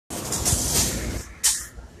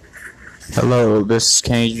Hello, this is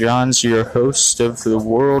Kenny Johns, your host of the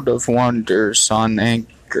World of Wonders on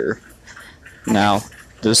Anchor. Now,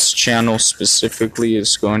 this channel specifically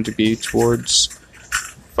is going to be towards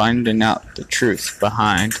finding out the truth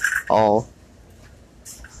behind all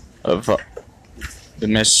of the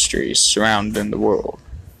mysteries surrounding the world.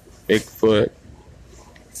 Bigfoot,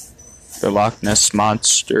 the Loch Ness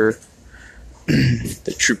Monster,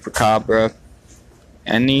 the Chupacabra,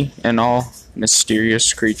 any and all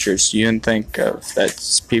mysterious creatures you can think of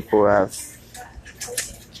that people have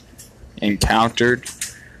encountered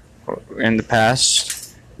in the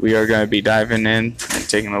past. We are going to be diving in and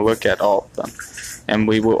taking a look at all of them. And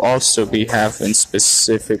we will also be having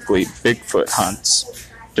specifically Bigfoot hunts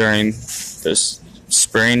during the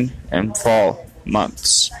spring and fall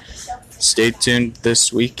months. Stay tuned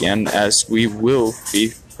this weekend as we will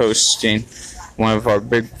be posting one of our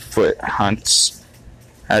Bigfoot hunts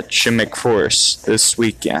at Shimmick Forest this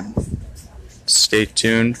weekend. Stay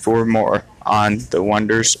tuned for more on the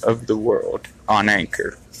Wonders of the World on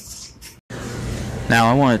Anchor. Now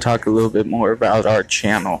I want to talk a little bit more about our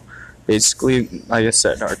channel. Basically, like I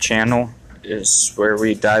said, our channel is where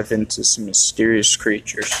we dive into some mysterious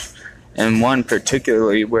creatures. And one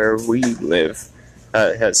particularly where we live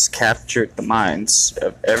has captured the minds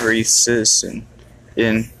of every citizen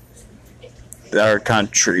in our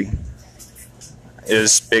country.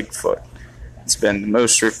 Is Bigfoot. It's been the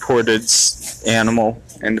most reported animal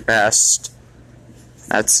in the past,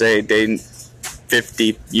 I'd say,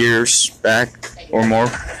 50 years back or more.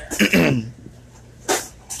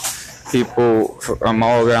 People from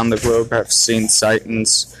all around the globe have seen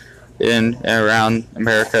sightings in and around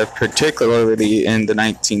America, particularly in the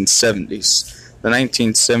 1970s. The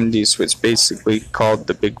 1970s was basically called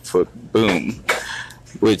the Bigfoot boom,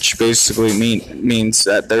 which basically means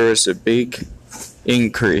that there was a big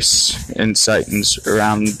increase in sightings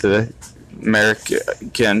around the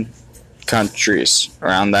American countries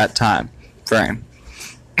around that time frame,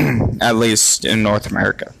 at least in North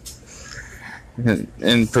America.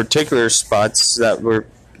 In particular spots that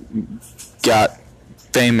got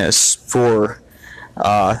famous for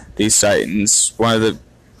these sightings, one of the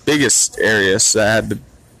biggest areas that had the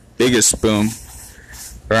biggest boom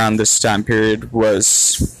around this time period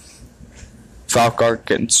was Fouke,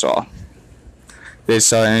 Arkansas. They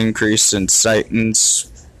saw an increase in sightings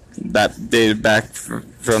that dated back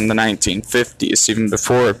from the 1950s, even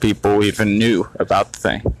before people even knew about the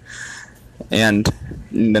thing. And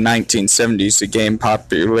in the 1970s, it gained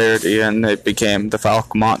popularity and it became the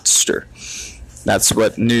Fouke Monster. That's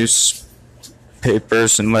what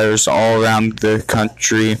newspapers and letters all around the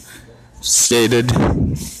country stated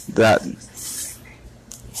that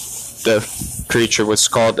the creature was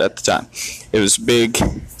called at the time. It was big,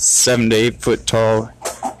 7 to 8 foot tall,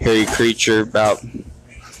 hairy creature, about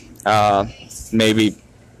maybe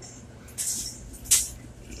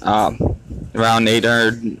around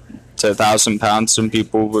 800 to 1,000 pounds. Some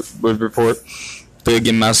people would report. Big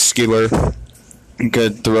and muscular,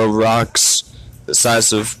 could throw rocks the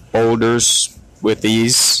size of boulders with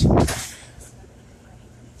ease.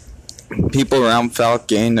 People around Fouke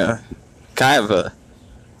gained a kind of a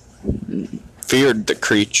feared the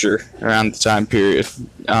creature around the time period.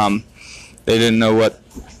 They didn't know what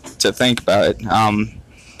to think about it.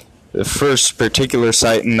 The first particular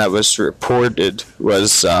sighting that was reported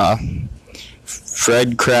was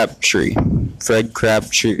Fred Crabtree. Fred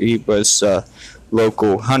Crabtree was a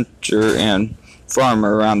local hunter and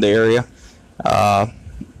farmer around the area.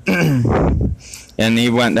 And he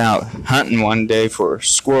went out hunting one day for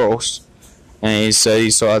squirrels. And he said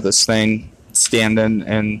he saw this thing standing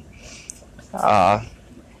in the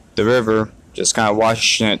river, just kind of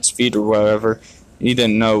washing its feet or whatever. He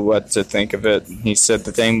didn't know what to think of it. He said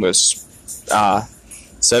the thing was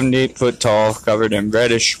 78 foot tall, covered in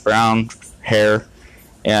reddish brown hair,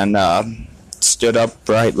 and stood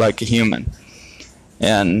upright like a human.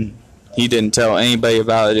 And he didn't tell anybody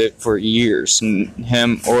about it for years. And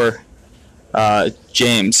him or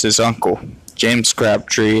James, his uncle, James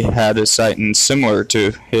Crabtree, had a sighting similar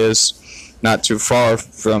to his, not too far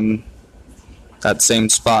from that same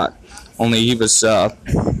spot. Only he was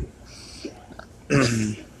in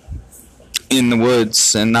the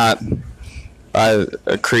woods and not by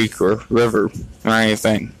a creek or river or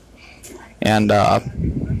anything. And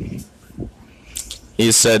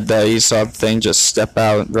he said that he saw the thing just step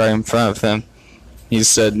out right in front of him. He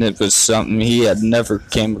said it was something he had never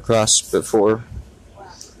came across before.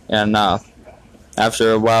 And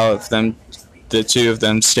after a while of them, the two of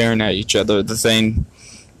them staring at each other, the thing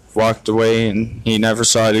walked away and he never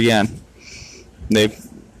saw it again. They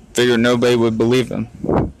figured nobody would believe him.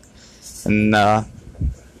 And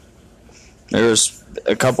There's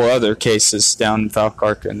a couple other cases down in Falk,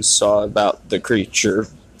 Arkansas about the creature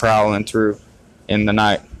prowling through in the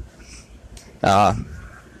night. And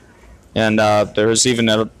there was even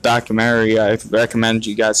a documentary. I recommend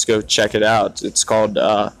you guys go check it out. It's called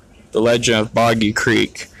The Legend of Boggy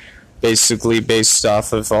Creek, basically based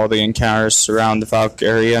off of all the encounters around the Falk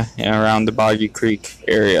area and around the Boggy Creek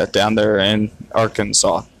area down there in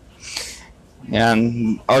Arkansas.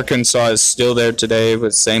 And Arkansas is still there today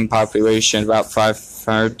with the same population, about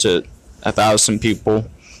 500 to 1,000 people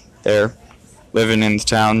there living in the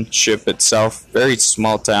township itself. Very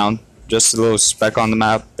small town, just a little speck on the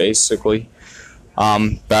map, basically.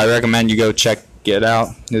 But I recommend you go check it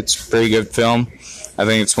out. It's a pretty good film. I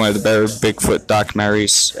think it's one of the better Bigfoot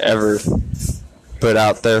documentaries ever put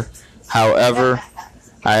out there. However,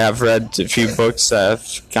 I have read a few books that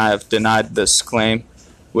have kind of denied this claim,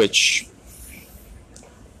 which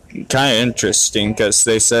kind of interesting because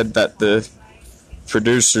they said that the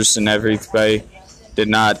producers and everybody did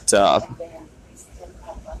not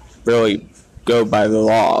really go by the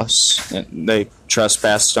laws. They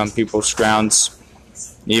trespassed on people's grounds,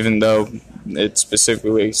 even though it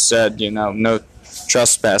specifically said, no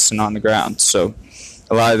trespassing on the ground. So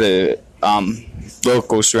a lot of the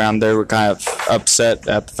locals around there were kind of upset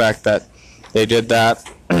at the fact that they did that,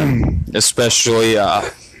 especially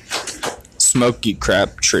Smokey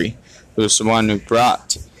Crabtree, who was the one who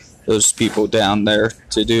brought those people down there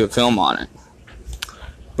to do a film on it.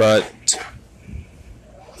 But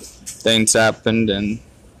things happened, and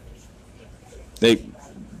the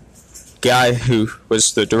guy who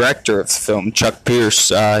was the director of the film, Chuck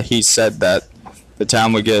Pierce, he said that the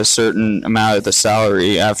town would get a certain amount of the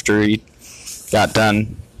salary after he got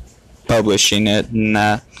done publishing it,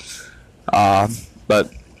 and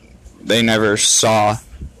but they never saw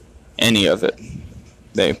any of it.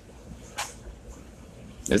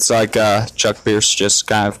 It's like Chuck Pierce just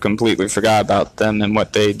kind of completely forgot about them and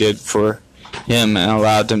what they did for him and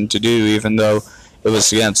allowed him to do, even though it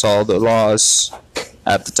was against all the laws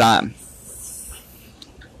at the time.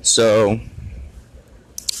 So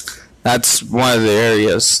that's one of the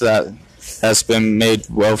areas that has been made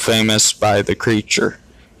well famous by the creature.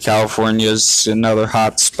 California's another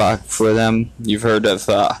hot spot for them. You've heard of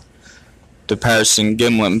the Patterson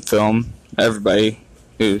Gimlin film. Everybody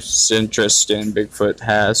who's interested in Bigfoot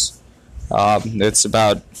has.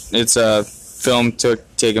 It's a film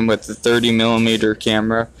taken with a 30mm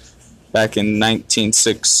camera back in the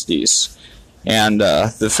 1960s, and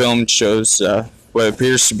the film shows what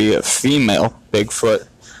appears to be a female Bigfoot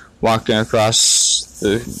walking across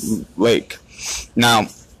the lake. Now,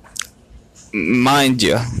 mind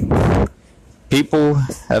you, people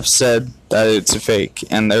have said that it's a fake,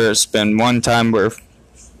 and there has been one time where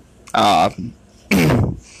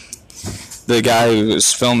the guy who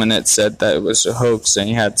was filming it said that it was a hoax and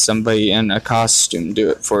he had somebody in a costume do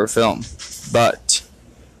it for a film. But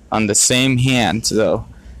on the same hand, though,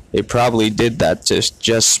 they probably did that to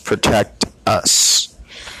just protect us.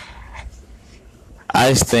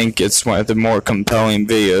 I think it's one of the more compelling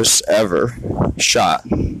videos ever shot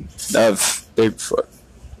of Bigfoot.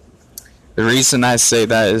 The reason I say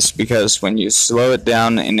that is because when you slow it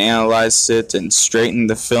down and analyze it and straighten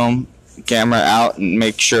the film camera out and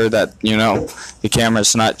make sure that, the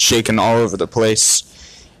camera's not shaking all over the place,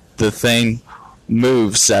 the thing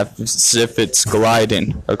moves as if it's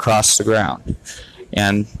gliding across the ground.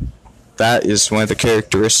 And that is one of the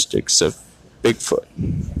characteristics of Bigfoot.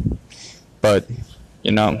 But,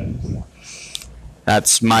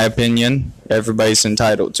 that's my opinion. Everybody's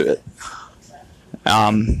entitled to it.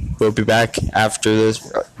 We'll be back after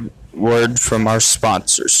this word from our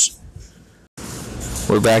sponsors.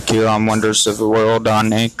 We're back here on Wonders of the World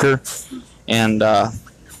on Anchor, and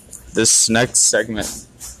this next segment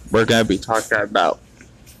we're going to be talking about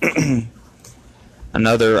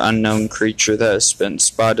another unknown creature that has been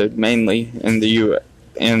spotted mainly in the U.S.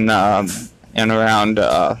 and around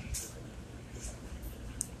the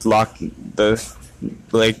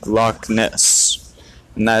Lake Loch Ness,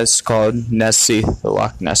 and that is called Nessie the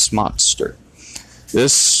Loch Ness Monster.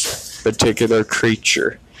 This particular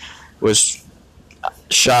creature was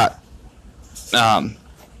shot by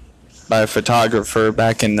a photographer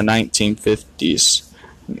back in the 1950s.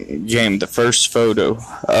 Gave the first photo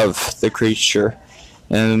of the creature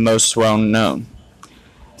and the most well known.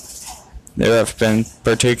 There have been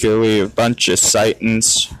particularly a bunch of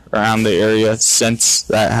sightings around the area since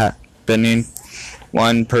that happening.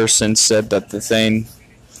 One person said that the thing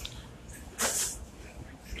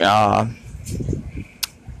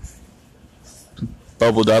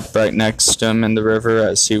bubbled up right next to him in the river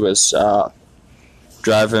as he was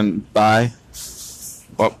driving by.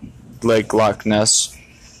 Well, Lake Loch Ness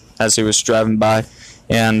as he was driving by,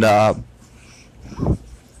 and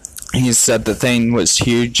he said the thing was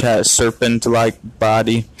huge, had a serpent-like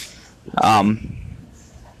body.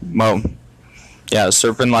 A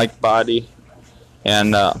serpent-like body,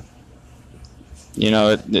 and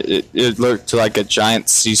it looked like a giant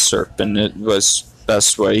sea serpent. It was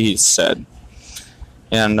best way he said,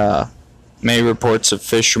 and many reports of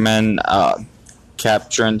fishermen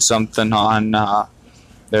capturing something on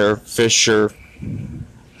their fisher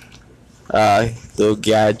little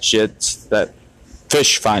gadget, that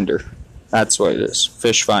fish finder. That's what it is,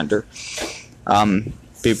 fish finder.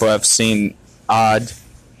 People have seen odd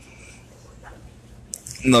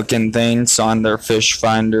looking things on their fish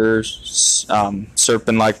finders,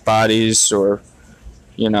 serpent-like bodies, or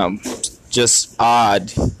just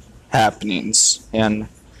odd happenings. And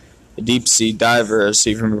a deep sea diver has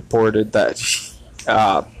even reported that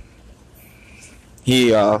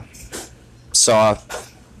he saw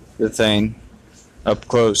the thing up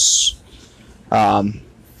close. I'm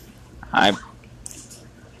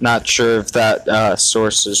not sure if that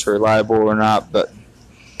source is reliable or not, but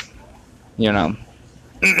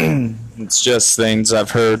it's just things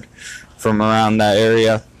I've heard from around that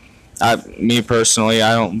area. Me personally,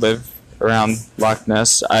 I don't live around Loch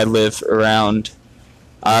Ness. I live around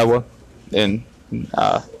Iowa in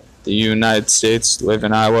the United States, live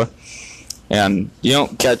in Iowa. And you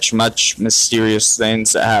don't catch much mysterious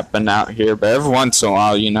things that happen out here, but every once in a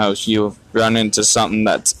while, you run into something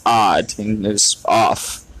that's odd and is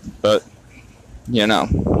off. But,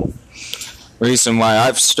 reason why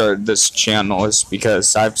I've started this channel is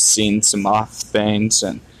because I've seen some off things,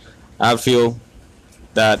 and I feel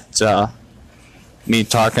that me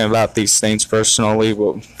talking about these things personally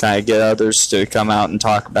will kind of get others to come out and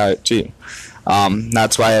talk about it too.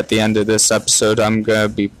 That's why at the end of this episode, I'm going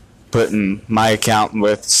to be putting my account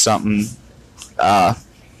with something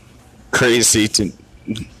crazy to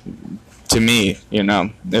me.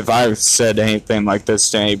 If I said anything like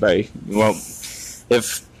this to anybody, well,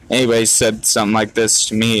 if anybody said something like this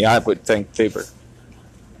to me, I would think they were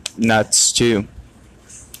nuts too.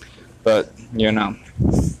 But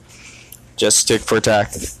just tick for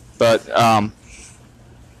tack. But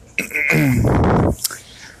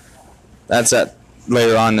that's that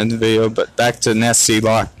later on in the video. But back to Nessie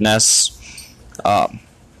Loch Ness.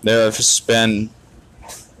 There have been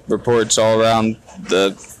reports all around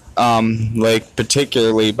the lake,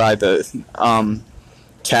 particularly by the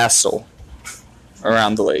castle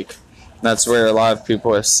around the lake. That's where a lot of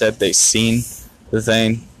people have said they've seen the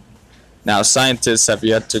thing. Now, scientists have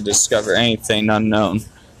yet to discover anything unknown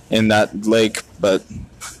in that lake, but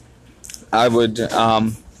I would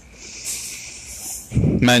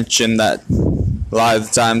mention that a lot of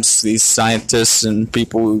the times these scientists and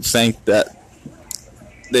people who think that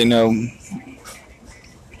they know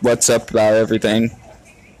what's up about everything,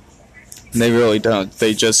 they really don't.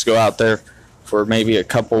 They just go out there for maybe a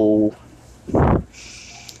couple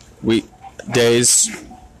days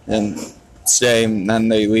and stay, and then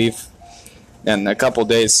they leave. And a couple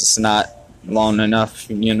days is not long enough,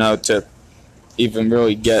 to even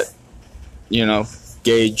really get,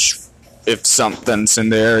 gauge if something's in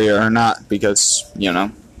the area or not, because, you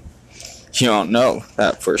don't know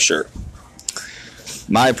that for sure.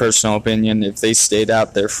 My personal opinion, if they stayed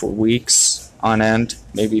out there for weeks on end,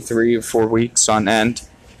 maybe 3 or 4 weeks on end,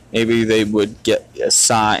 maybe they would get a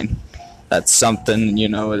sign that something,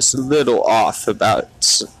 is a little off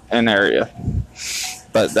about an area.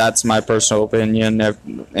 But that's my personal opinion,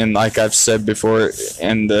 and like I've said before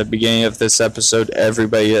in the beginning of this episode,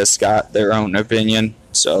 everybody has got their own opinion.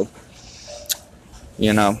 So,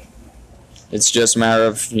 it's just a matter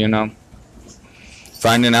of,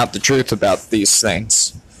 finding out the truth about these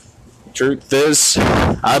things. The truth is,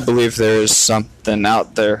 I believe there is something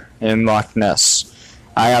out there in Loch Ness.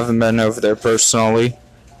 I haven't been over there personally,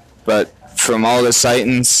 but from all the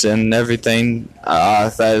sightings and everything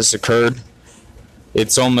that has occurred,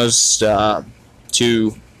 it's almost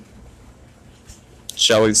too,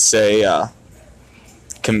 shall we say,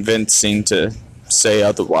 convincing to say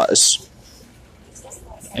otherwise.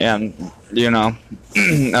 And,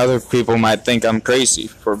 other people might think I'm crazy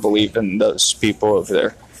for believing those people over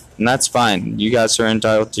there. And that's fine. You guys are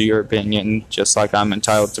entitled to your opinion, just like I'm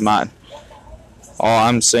entitled to mine. All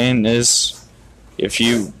I'm saying is, if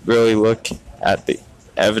you really look at the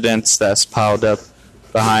evidence that's piled up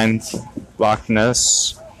behind Loch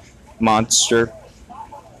Ness monster,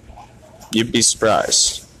 you'd be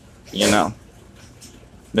surprised.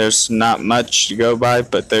 There's not much to go by,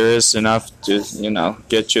 but there is enough to,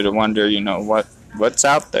 get you to wonder, what's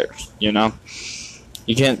out there,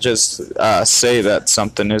 You can't just say that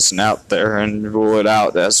something isn't out there and rule it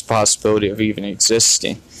out as a possibility of even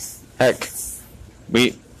existing. Heck,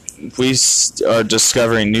 we are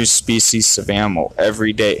discovering new species of animal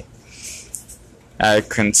every day at a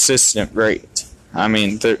consistent rate. I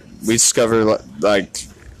mean, we discover like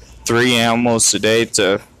 3 animals a day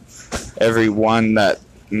to every one that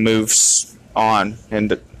moves on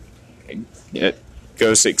and it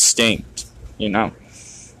goes extinct, you know.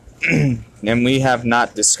 And we have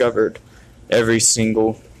not discovered every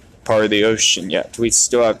single part of the ocean yet. We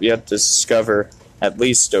still have yet to discover at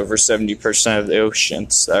least over 70% of the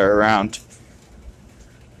oceans that are around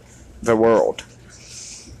the world.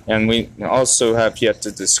 And we also have yet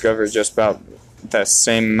to discover just about that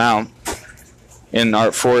same amount in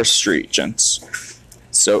our forest regions.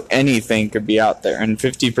 So anything could be out there. And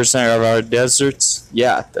 50% of our deserts,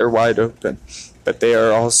 yeah, they're wide open, but they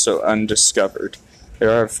are also undiscovered.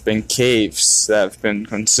 There have been caves that have been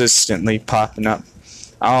consistently popping up.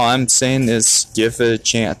 All I'm saying is give it a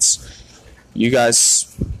chance. You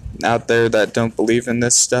guys out there that don't believe in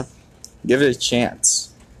this stuff, give it a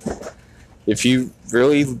chance. If you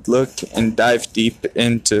really look and dive deep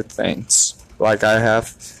into things like I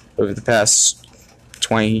have over the past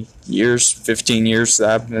 20 years, 15 years that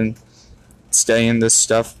I've been studying this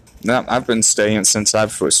stuff. No, I've been studying since I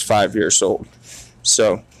was 5 years old.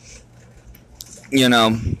 So, you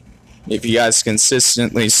know, if you guys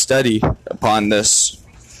consistently study upon this,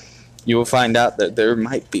 you will find out that there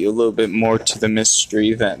might be a little bit more to the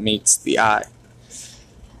mystery that meets the eye.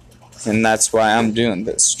 And that's why I'm doing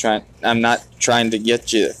this. I'm not trying to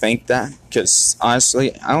get you to think that, because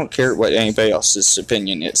honestly, I don't care what anybody else's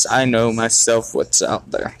opinion is. I know myself what's out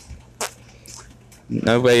there.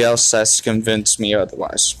 Nobody else has to convince me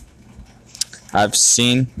otherwise. I've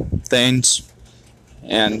seen things,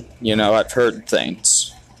 and, you know, I've heard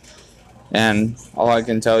things. And all I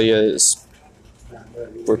can tell you is,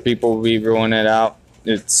 for people to be ruling it out,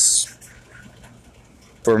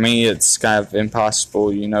 for me, it's kind of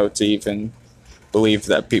impossible, you know, to even believe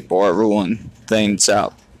that people are ruling things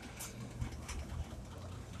out.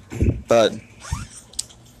 But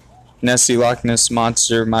Nessie Loch Ness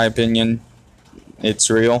Monster, in my opinion,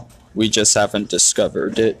 it's real. We just haven't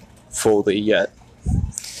discovered it fully yet.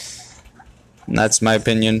 And that's my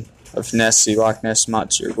opinion of Nessie Loch Ness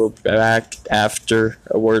Monster. We'll be back after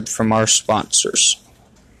a word from our sponsors.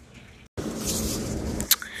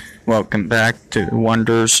 Welcome back to the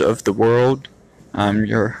Wonders of the World. I'm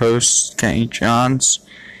your host, Kenny Johns,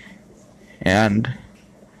 and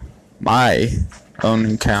my own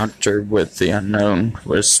encounter with the unknown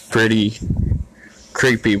was pretty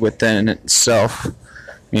creepy within itself.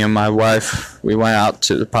 Me and my wife, we went out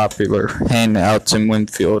to the popular hangouts in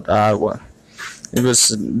Winfield, Iowa. It was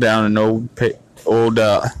down an old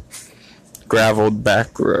graveled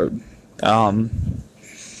back road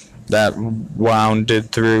that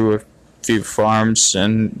wounded through a few farms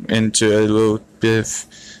and into a little bit of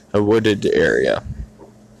a wooded area.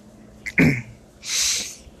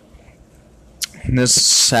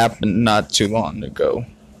 This happened not too long ago,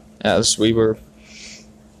 as we were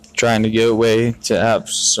trying to get away to have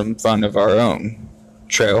some fun of our own,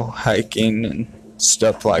 trail hiking and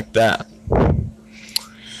stuff like that.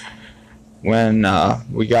 When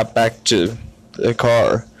we got back to the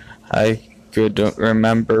car, I could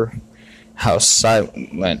remember how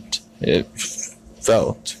silent it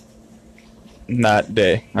felt that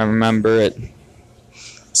day. I remember it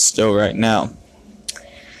still right now.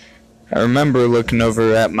 I remember looking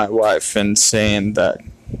over at my wife and saying that,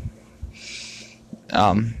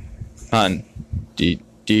 hon, do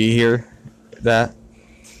you hear that?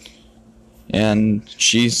 And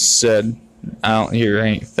she said, I don't hear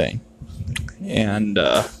anything. And,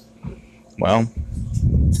 well,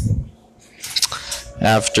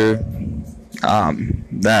 after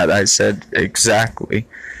that, I said exactly,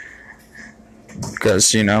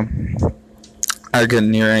 because, you know, I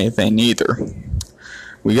couldn't hear anything either.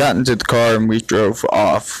 We got into the car and we drove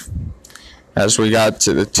off. As we got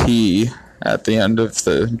to the T at the end of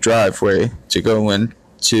the driveway to go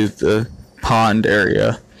into the pond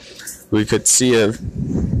area, we could see a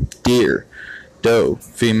doe,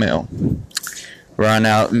 female, run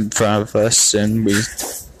out in front of us, and we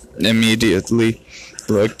immediately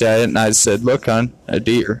looked at it, and I said, "Look, hon, a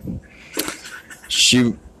deer."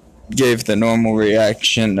 She gave the normal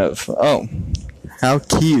reaction of, "Oh, how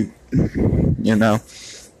cute," you know.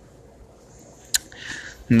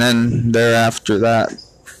 And then thereafter that,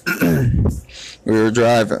 we were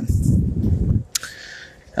driving.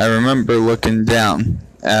 I remember looking down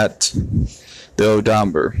at the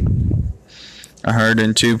odometer.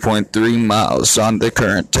 102.3 miles on the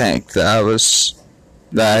current tank that I was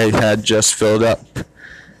that I had just filled up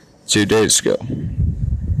 2 days ago.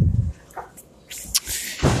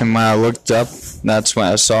 And when I looked up, that's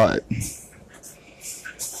when I saw it.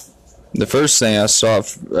 The first thing I saw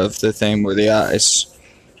of the thing were the eyes.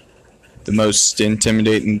 The most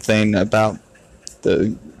intimidating thing about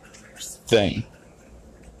the thing.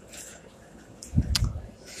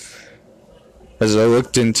 As I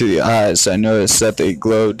looked into the eyes, I noticed that they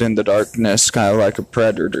glowed in the darkness, kind of like a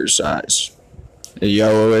predator's eyes. A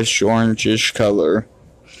yellowish, orangish color.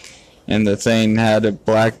 And the thing had a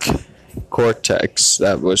black cortex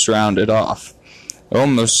that was rounded off. It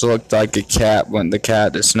almost looked like a cat when the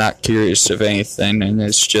cat is not curious of anything and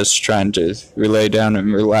is just trying to lay down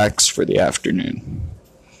and relax for the afternoon.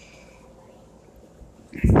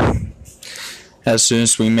 As soon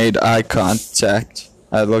as we made eye contact,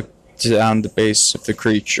 I looked down the base of the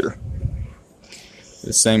creature.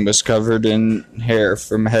 This thing was covered in hair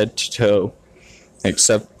from head to toe,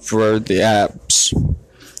 except for the abs.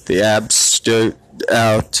 The abs stood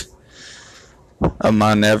out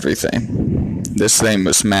among everything. This thing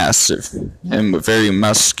was massive and very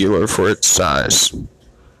muscular for its size.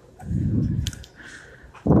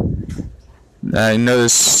 I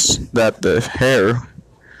noticed that the hair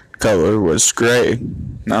color was gray,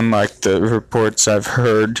 unlike the reports I've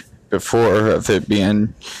heard before of it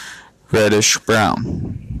being reddish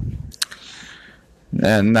brown.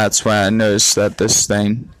 And that's why I noticed that this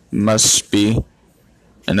thing must be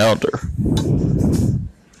an elder.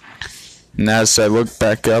 And as I looked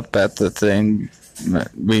back up at the thing,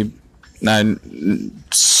 I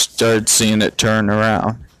started seeing it turn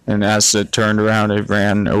around. And as it turned around, it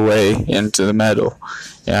ran away into the meadow.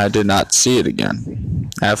 And I did not see it again.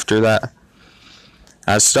 After that,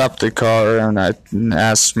 I stopped the car and I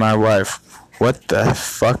asked my wife, "What the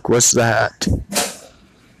fuck was that?"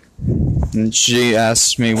 And she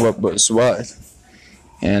asked me what was what.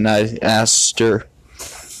 And I asked her,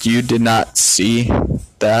 "You did not see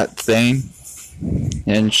that thing?"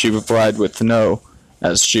 And she replied with no,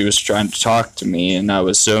 as she was trying to talk to me and I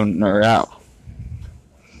was zoning her out.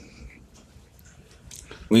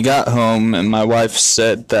 We got home and my wife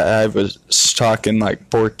said that I was talking like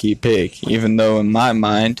Porky Pig, even though in my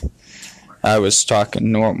mind I was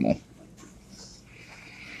talking normal.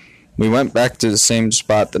 We went back to the same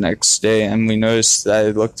spot the next day and we noticed that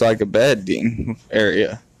it looked like a bedding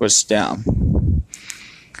area was down.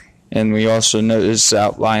 And we also noticed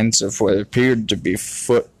outlines of what appeared to be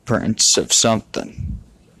footprints of something.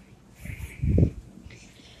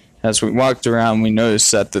 As we walked around, we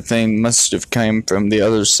noticed that the thing must have come from the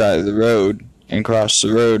other side of the road and crossed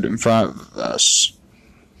the road in front of us.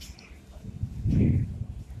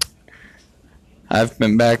 I've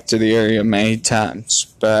been back to the area many times,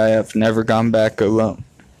 but I have never gone back alone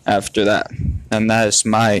after that. And that is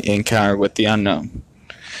my encounter with the unknown.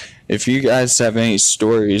 If you guys have any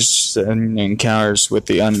stories and encounters with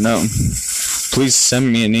the unknown, please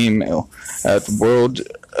send me an email at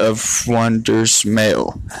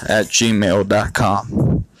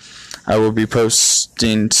worldofwondersmail@gmail.com. I will be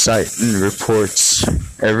posting site and reports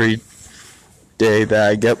every day that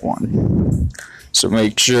I get one. So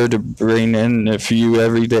make sure to bring in a few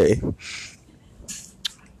every day.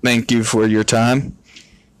 Thank you for your time,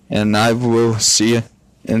 and I will see you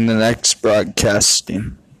in the next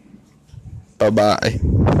broadcasting. Bye-bye.